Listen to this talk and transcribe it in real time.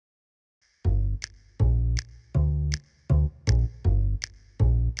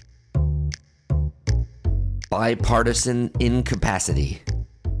Bi-Partisan Incapacity.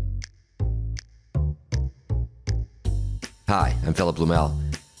 Hi, I'm Philip Blumel.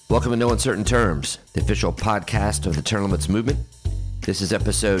 Welcome to No Uncertain Terms, the official podcast of the Term Limits movement. This is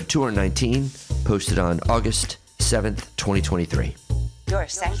episode 219, posted on August 7th, 2023. Your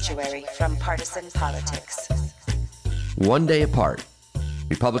sanctuary from partisan politics. One day apart,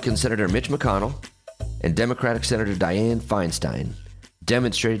 Republican Senator Mitch McConnell and Democratic Senator Dianne Feinstein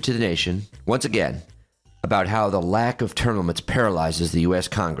demonstrated to the nation, once again, about how the lack of term limits paralyzes the U.S.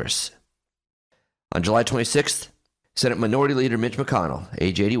 Congress. On July 26th, Senate Minority Leader Mitch McConnell,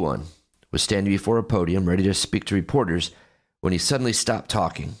 age 81, was standing before a podium ready to speak to reporters when he suddenly stopped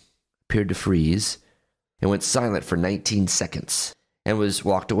talking, appeared to freeze, and went silent for 19 seconds, and was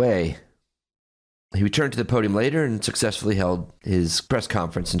walked away. He returned to the podium later and successfully held his press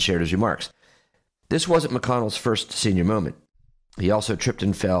conference and shared his remarks. This wasn't McConnell's first senior moment. He also tripped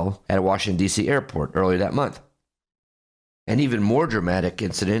and fell at a Washington, D.C. airport earlier that month. An even more dramatic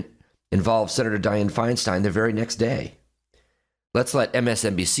incident involved Senator Dianne Feinstein the very next day. Let's let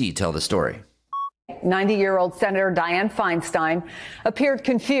MSNBC tell the story. 90-year-old Senator Dianne Feinstein appeared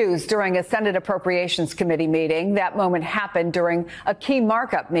confused during a Senate Appropriations Committee meeting. That moment happened during a key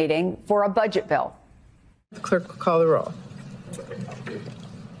markup meeting for a budget bill. The clerk will call the roll.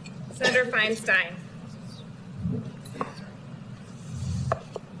 Senator Feinstein.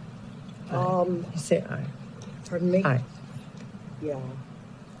 Say aye. Pardon me? Aye. Yeah.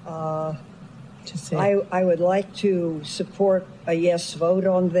 Just say I would like to support a yes vote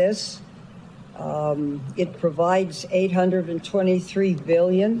on this. It provides $823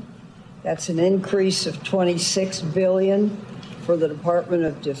 billion. That's an increase of $26 billion for the Department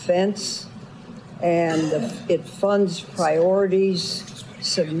of Defense. And it funds priorities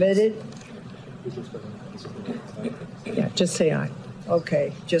submitted. Yeah, just say aye.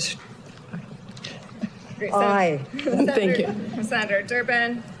 Okay, just Great. aye. Thank you. Senator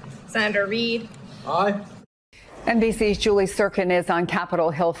Durbin. Senator Reid. Aye. NBC's Julie Sirkin is on Capitol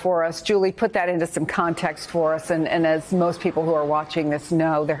Hill for us. Julie, put that into some context for us. And as most people who are watching this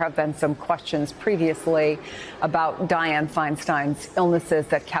know, there have been some questions previously about Dianne Feinstein's illnesses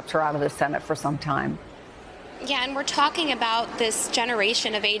that kept her out of the Senate for some time. Yeah, and we're talking about this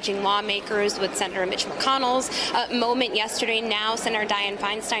generation of aging lawmakers with Senator Mitch McConnell's moment yesterday. Now, Senator Dianne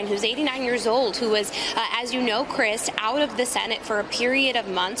Feinstein, who's 89 years old, who was, as you know, Chris, out of the Senate for a period of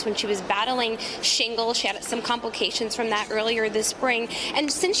months when she was battling shingles. She had some complications from that earlier this spring.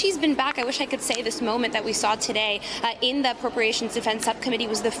 And since she's been back, I wish I could say this moment that we saw today in the Appropriations Defense Subcommittee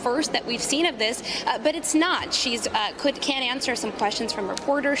was the first that we've seen of this, but it's not. She's can't answer some questions from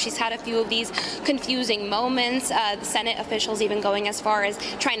reporters. She's had a few of these confusing moments. The Senate officials even going as far as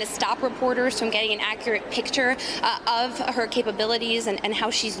trying to stop reporters from getting an accurate picture of her capabilities and how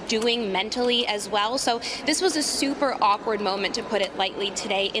she's doing mentally as well. So this was a super awkward moment, to put it lightly,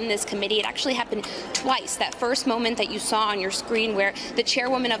 today in this committee. It actually happened twice. That first moment that you saw on your screen where the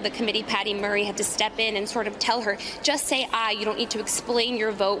chairwoman of the committee, Patty Murray, had to step in and sort of tell her, just say aye. You don't need to explain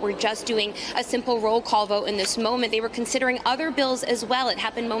your vote. We're just doing a simple roll call vote in this moment. They were considering other bills as well. It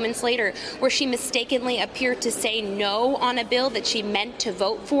happened moments later where she mistakenly appeared to say no on a bill that she meant to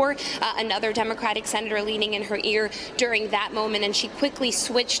vote for. Another Democratic senator leaning in her ear during that moment, and she quickly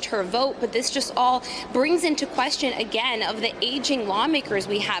switched her vote. But this just all brings into question again of the aging lawmakers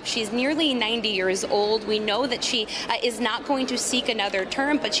we have. She's nearly 90 years old. We know that she is not going to seek another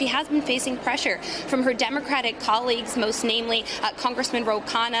term, but she has been facing pressure from her Democratic colleagues, most namely Congressman Ro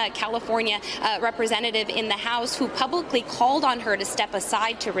Khanna, a California representative in the House, who publicly called on her to step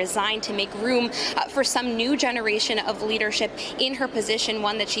aside, to resign, to make room for some new generation of leadership in her position,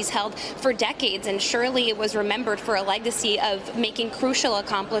 one that she's held for decades. And surely it was remembered for a legacy of making crucial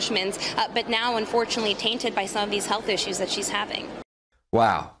accomplishments, but now unfortunately tainted by some of these health issues that she's having.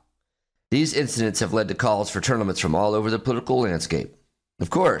 Wow. These incidents have led to calls for term limits from all over the political landscape. Of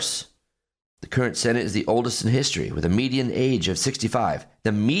course, the current Senate is the oldest in history, with a median age of 65.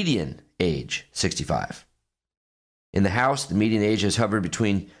 The median age, 65. In the House, the median age has hovered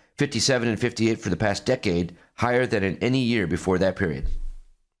between 57 and 58 for the past decade, higher than in any year before that period.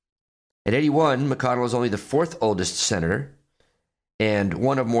 At 81, McConnell is only the fourth oldest senator and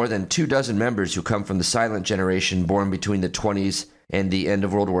one of more than 24 members who come from the silent generation born between the 20s and the end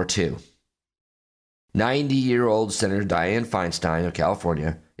of World War II. 90-year-old Senator Dianne Feinstein of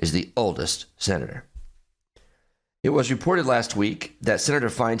California is the oldest senator. It was reported last week that Senator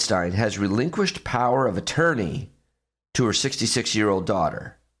Feinstein has relinquished power of attorney to her 66-year-old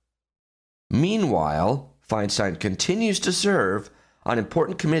daughter. Meanwhile, Feinstein continues to serve on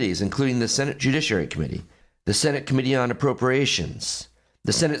important committees, including the Senate Judiciary Committee, the Senate Committee on Appropriations,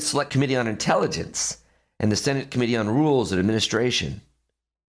 the Senate Select Committee on Intelligence, and the Senate Committee on Rules and Administration.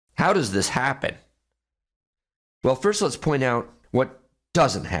 How does this happen? Well, first let's point out what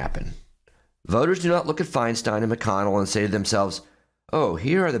doesn't happen. Voters do not look at Feinstein and McConnell and say to themselves, oh,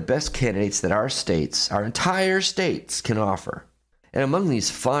 here are the best candidates that our states, our entire states, can offer. And among these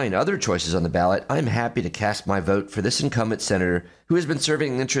fine other choices on the ballot, I'm happy to cast my vote for this incumbent senator who has been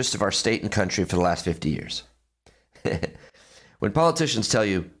serving the interests of our state and country for the last 50 years. When politicians tell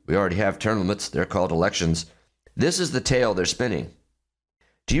you we already have term limits, they're called elections, this is the tale they're spinning.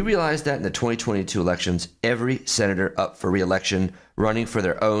 Do you realize that in the 2022 elections, every senator up for re-election running for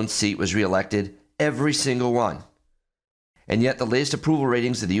their own seat was re-elected? Every single one. And yet the latest approval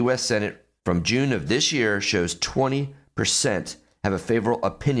ratings of the U.S. Senate from June of this year shows 20% have a favorable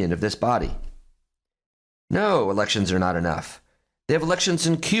opinion of this body. No, elections are not enough. They have elections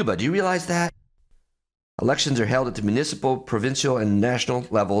in Cuba. Do you realize that? Elections are held at the municipal, provincial, and national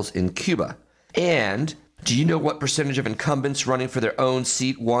levels in Cuba. And do you know what percentage of incumbents running for their own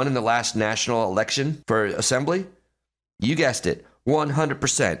seat won in the last national election for assembly? You guessed it,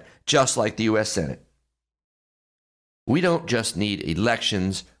 100%, just like the U.S. Senate. We don't just need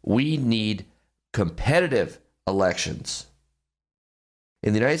elections, we need competitive elections.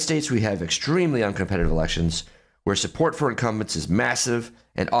 In the United States, we have extremely uncompetitive elections where support for incumbents is massive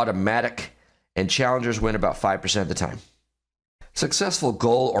and automatic, and challengers win about 5% of the time. Successful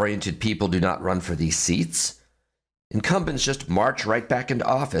goal-oriented people do not run for these seats. Incumbents just march right back into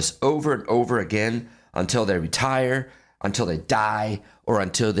office over and over again until they retire, until they die, or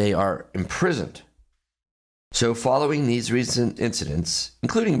until they are imprisoned. So following these recent incidents,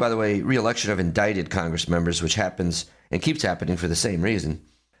 including, by the way, re-election of indicted Congress members, which happens and keeps happening for the same reason,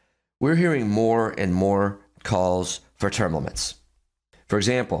 we're hearing more and more calls for term limits. For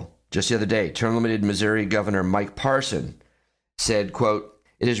example, just the other day, term-limited Missouri Governor Mike Parson said, quote,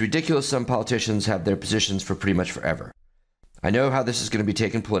 "It is ridiculous some politicians have their positions for pretty much forever. I know how this is going to be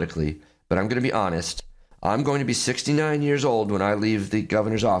taken politically, but I'm going to be honest. I'm going to be 69 years old when I leave the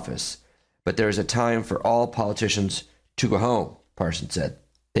governor's office, but there is a time for all politicians to go home," Parson said.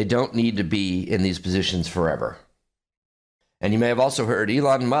 They don't need to be in these positions forever. And you may have also heard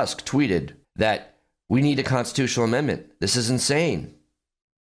Elon Musk tweeted that we need a constitutional amendment. This is insane.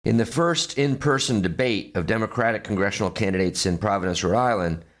 In the first in-person debate of Democratic congressional candidates in Providence, Rhode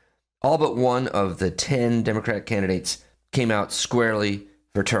Island, all but one of the 10 Democratic candidates came out squarely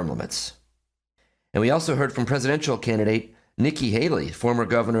for term limits. And we also heard from presidential candidate Nikki Haley, former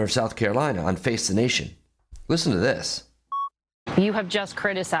governor of South Carolina, on Face the Nation. Listen to this. You have just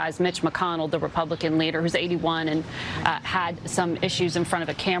criticized Mitch McConnell, the Republican leader, who's 81 and had some issues in front of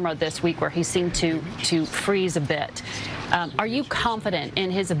a camera this week where he seemed to freeze a bit. Are you confident in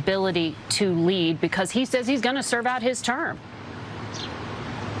his ability to lead because he says he's going to serve out his term?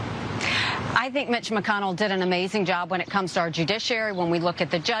 I think Mitch McConnell did an amazing job when it comes to our judiciary. When we look at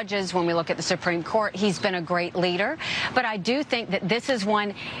the judges, when we look at the Supreme Court, he's been a great leader. But I do think that this is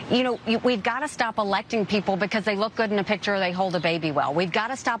one, we've got to stop electing people because they look good in a picture or they hold a baby well. We've got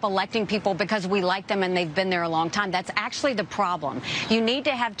to stop electing people because we like them and they've been there a long time. That's actually the problem. You need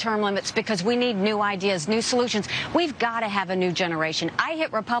to have term limits because we need new ideas, new solutions. We've got to have a new generation. I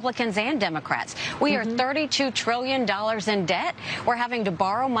hit Republicans and Democrats. We are $32 trillion in debt. We're having to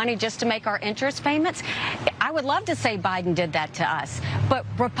borrow money just to make our interest payments. I would love to say Biden did that to us, but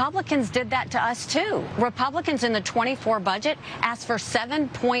Republicans did that to us too. Republicans in the 24 budget asked for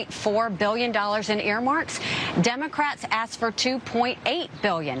 $7.4 billion in earmarks. Democrats asked for $2.8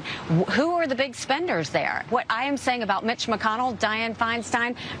 billion. Who are the big spenders there? What I am saying about Mitch McConnell, Dianne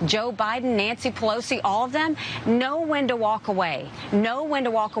Feinstein, Joe Biden, Nancy Pelosi, all of them, know when to walk away. Know when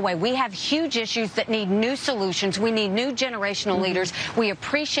to walk away. We have huge issues that need new solutions. We need new generational leaders. We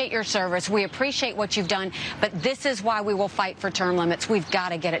appreciate your service. We appreciate what you've done, but this is why we will fight for term limits. We've got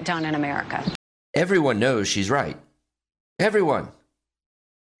to get it done in America. Everyone knows she's right. Everyone.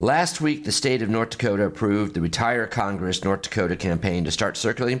 Last week, the state of North Dakota approved the Retire Congress North Dakota campaign to start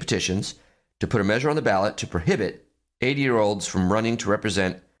circulating petitions to put a measure on the ballot to prohibit 80-year-olds from running to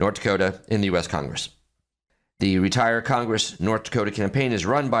represent North Dakota in the U.S. Congress. The Retire Congress North Dakota campaign is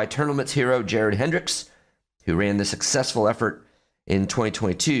run by term limits hero Jared Hendricks, who ran the successful effort in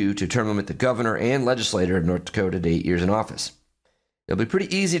 2022 to term limit the governor and legislator of North Dakota to 8 years in office. It'll be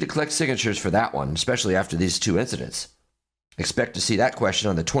pretty easy to collect signatures for that one, especially after these two incidents. Expect to see that question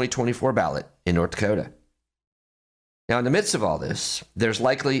on the 2024 ballot in North Dakota. Now, in the midst of all this, there's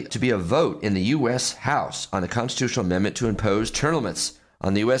likely to be a vote in the U.S. House on the constitutional amendment to impose term limits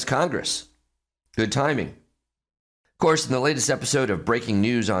on the U.S. Congress. Good timing. Of course, in the latest episode of Breaking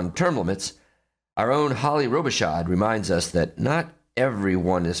News on Term Limits, our own Holly Robichaud reminds us that not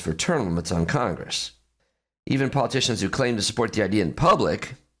everyone is for term limits on Congress. Even politicians who claim to support the idea in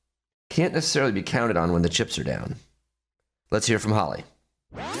public can't necessarily be counted on when the chips are down. Let's hear from Holly.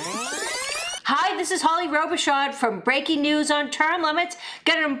 Hi, this is Holly Robichaud from Breaking News on Term Limits.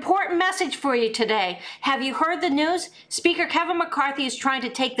 Got an important message for you today. Have you heard the news? Speaker Kevin McCarthy is trying to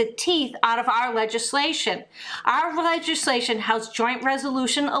take the teeth out of our legislation. Our legislation, House Joint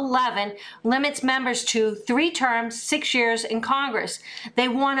Resolution 11, limits members to 3 terms, 6 years in Congress. They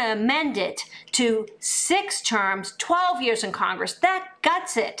want to amend it to 6 terms, 12 years in Congress. That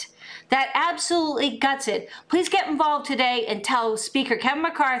guts it. That absolutely guts it. Please get involved today and tell Speaker Kevin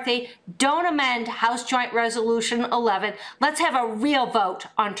McCarthy, don't amend House Joint Resolution 11. Let's have a real vote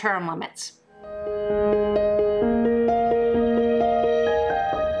on term limits.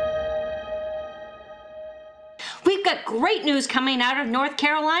 We've got great news coming out of North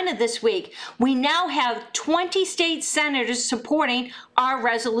Carolina this week. We now have 20 state senators supporting our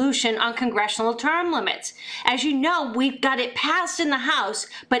resolution on congressional term limits. As you know, we've got it passed in the House,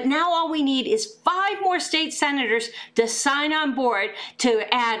 but now all we need is 5 more state senators to sign on board to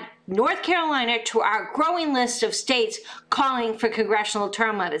add North Carolina to our growing list of states calling for congressional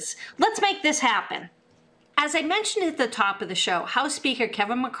term limits. Let's make this happen. As I mentioned at the top of the show, House Speaker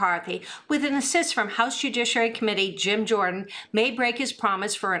Kevin McCarthy, with an assist from House Judiciary Committee Jim Jordan, may break his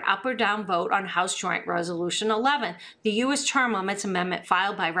promise for an up or down vote on House Joint Resolution 11, the U.S. Term Limits Amendment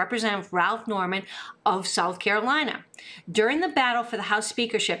filed by Representative Ralph Norman of South Carolina. During the battle for the House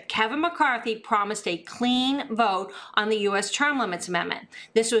speakership, Kevin McCarthy promised a clean vote on the U.S. Term Limits Amendment.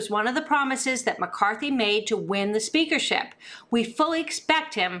 This was one of the promises that McCarthy made to win the speakership. We fully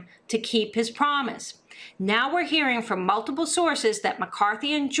expect him to keep his promise. Now we're hearing from multiple sources that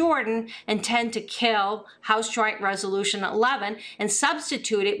McCarthy and Jordan intend to kill House Joint Resolution 11 and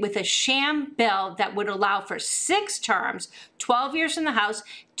substitute it with a sham bill that would allow for 6 terms, 12 years in the House,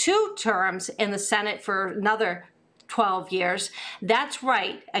 2 terms in the Senate for another 12 years. That's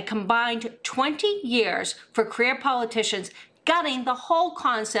right, a combined 20 years for career politicians, gutting the whole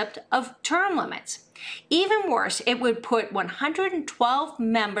concept of term limits. Even worse, it would put 112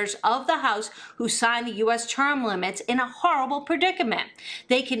 members of the House who signed the U.S. term limits in a horrible predicament.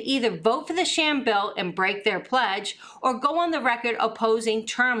 They can either vote for the sham bill and break their pledge, or go on the record opposing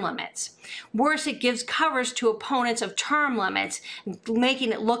term limits. Worse, it gives covers to opponents of term limits,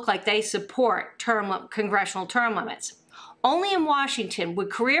 making it look like they support congressional term limits. Only in Washington would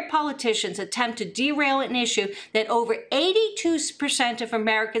career politicians attempt to derail an issue that over 82% of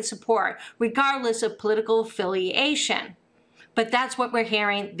Americans support, regardless of political affiliation. But that's what we're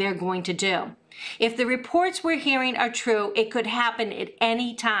hearing they're going to do. If the reports we're hearing are true, it could happen at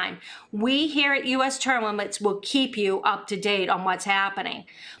any time. We here at U.S. Term Limits will keep you up to date on what's happening.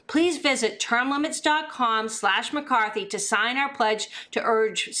 Please visit termlimits.com/McCarthy to sign our pledge to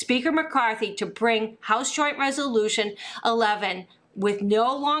urge Speaker McCarthy to bring House Joint Resolution 11 with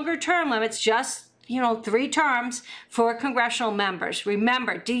no longer term limits, just 3 terms for congressional members.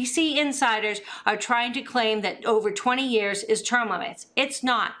 Remember, D.C. insiders are trying to claim that over 20 years is term limits. It's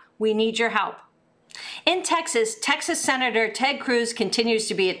not. We need your help. In Texas, Senator Ted Cruz continues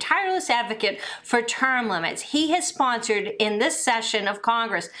to be a tireless advocate for term limits. He has sponsored in this session of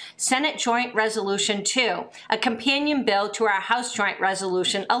Congress Senate Joint Resolution 2, a companion bill to our House Joint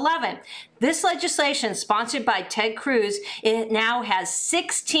Resolution 11. This legislation, sponsored by Ted Cruz, it now has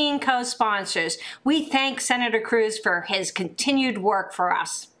 16 co-sponsors. We thank Senator Cruz for his continued work for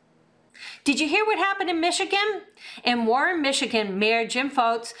us. Did you hear what happened in Michigan? In Warren, Michigan, Mayor Jim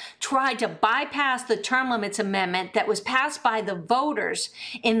Foltz tried to bypass the term limits amendment that was passed by the voters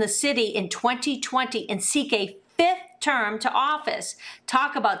in the city in 2020 and seek a 5th term to office.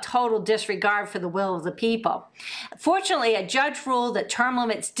 Talk about total disregard for the will of the people. Fortunately, a judge ruled that term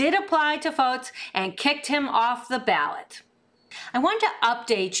limits did apply to Foltz and kicked him off the ballot. I want to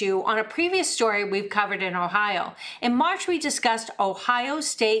update you on a previous story we've covered in Ohio. In March, we discussed Ohio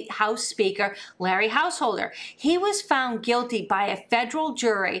State House Speaker Larry Householder. He was found guilty by a federal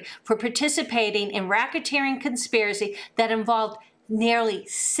jury for participating in racketeering conspiracy that involved nearly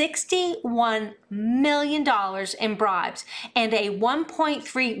 $61 million in bribes and a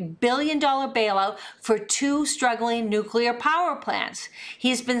 $1.3 billion bailout for 2 struggling nuclear power plants.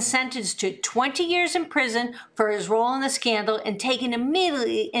 He's been sentenced to 20 years in prison for his role in the scandal and taken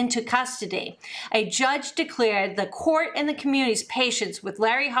immediately into custody. A judge declared the court and the community's patience with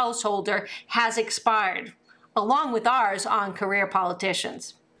Larry Householder has expired, along with ours on career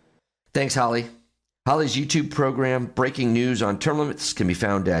politicians. Thanks, Holly. Holly's YouTube program, Breaking News on Term Limits, can be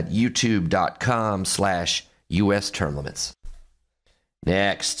found at youtube.com/US Term Limits.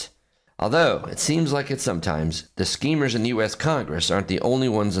 Next. Although it seems like it sometimes, the schemers in the U.S. Congress aren't the only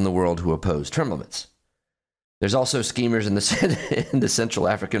ones in the world who oppose term limits. There's also schemers in the Central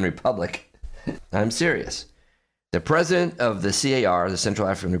African Republic. I'm serious. The president of the CAR, the Central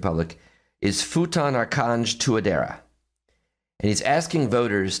African Republic, is Futan Archange Touadera. And he's asking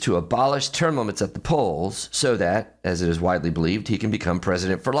voters to abolish term limits at the polls so that, as it is widely believed, he can become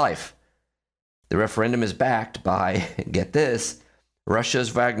president for life. The referendum is backed by, get this, Russia's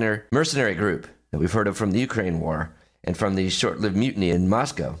Wagner mercenary group that we've heard of from the Ukraine war and from the short-lived mutiny in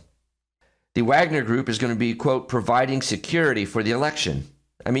Moscow. The Wagner group is going to be, quote, providing security for the election.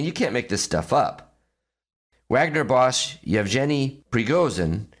 I mean, you can't make this stuff up. Wagner boss Yevgeny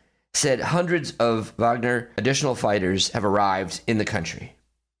Prigozhin said hundreds of Wagner additional fighters have arrived in the country.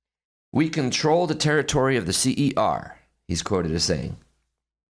 We control the territory of the CER, he's quoted as saying.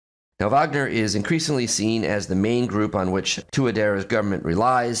 Now, Wagner is increasingly seen as the main group on which Touadera's government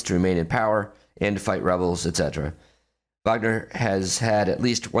relies to remain in power and to fight rebels, etc. Wagner has had at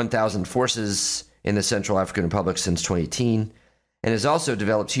least 1,000 forces in the Central African Republic since 2018 and has also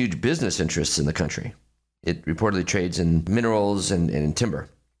developed huge business interests in the country. It reportedly trades in minerals and in timber.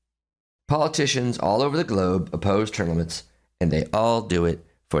 Politicians all over the globe oppose term limits, and they all do it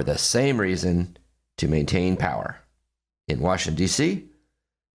for the same reason, to maintain power. In Washington, D.C.,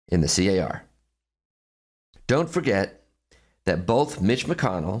 in the CAR. Don't forget that both Mitch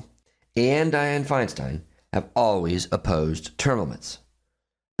McConnell and Dianne Feinstein have always opposed term limits.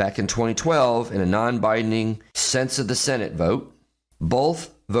 Back in 2012, in a non-binding sense of the Senate vote,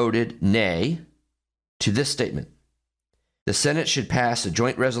 both voted nay to this statement. The Senate should pass a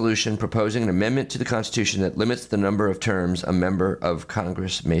joint resolution proposing an amendment to the Constitution that limits the number of terms a member of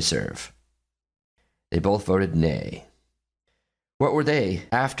Congress may serve. They both voted nay. What were they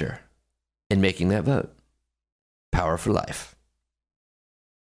after in making that vote? Power for life.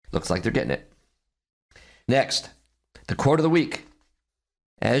 Looks like they're getting it. Next, the quote of the week.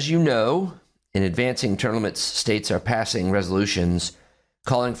 As you know, in advancing term limits, states are passing resolutions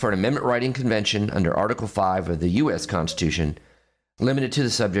calling for an amendment writing convention under Article 5 of the U.S. Constitution limited to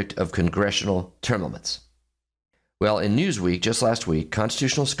the subject of congressional term limits. Well, in Newsweek just last week,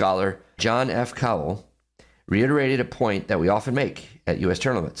 constitutional scholar John F. Cowell reiterated a point that we often make at U.S.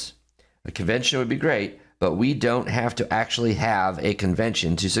 term limits. A convention would be great, but we don't have to actually have a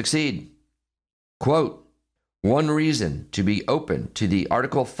convention to succeed. Quote, one reason to be open to the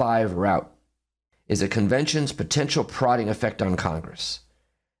Article 5 route is a convention's potential prodding effect on Congress.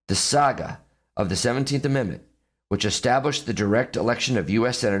 The saga of the 17th Amendment, which established the direct election of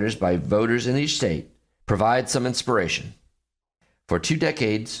U.S. senators by voters in each state, provides some inspiration. For 2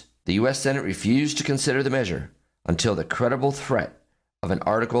 decades, the U.S. Senate refused to consider the measure until the credible threat of an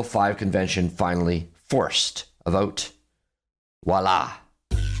Article 5 convention finally forced a vote. Voila.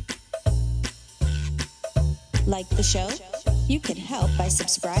 Like the show? You can help by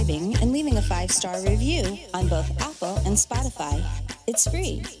subscribing and leaving a 5-star review on both Apple and Spotify. It's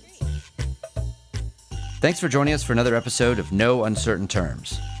free. Thanks for joining us for another episode of No Uncertain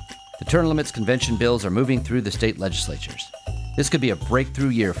Terms. The term limits convention bills are moving through the state legislatures. This could be a breakthrough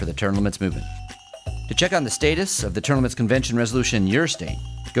year for the term limits movement. To check on the status of the term limits convention resolution in your state,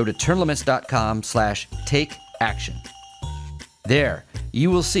 go to termlimits.com/takeaction. There, you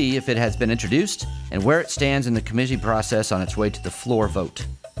will see if it has been introduced and where it stands in the committee process on its way to the floor vote.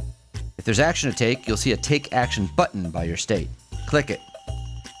 If there's action to take, you'll see a Take Action button by your state. Click it.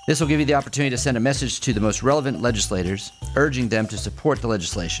 This will give you the opportunity to send a message to the most relevant legislators, urging them to support the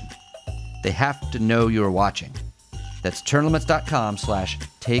legislation. They have to know you are watching. That's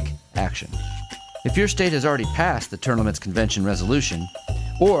termlimits.com/takeaction. If your state has already passed the term limits convention resolution,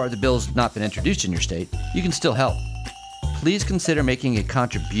 or the bill's not been introduced in your state, you can still help. Please consider making a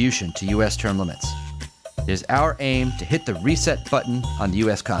contribution to U.S. term limits. It is our aim to hit the reset button on the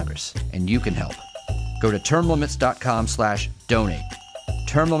U.S. Congress, and you can help. Go to termlimits.com/donate.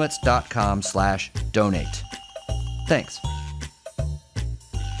 termlimits.com/donate. Thanks.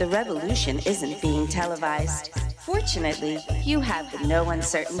 The revolution isn't being televised. Fortunately, you have the No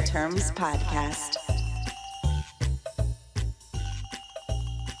Uncertain Terms podcast.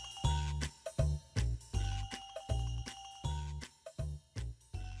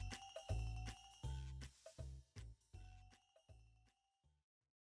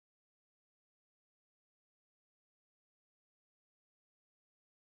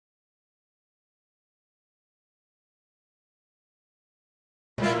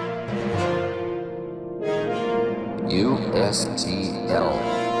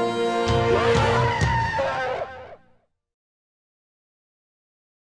 USTL.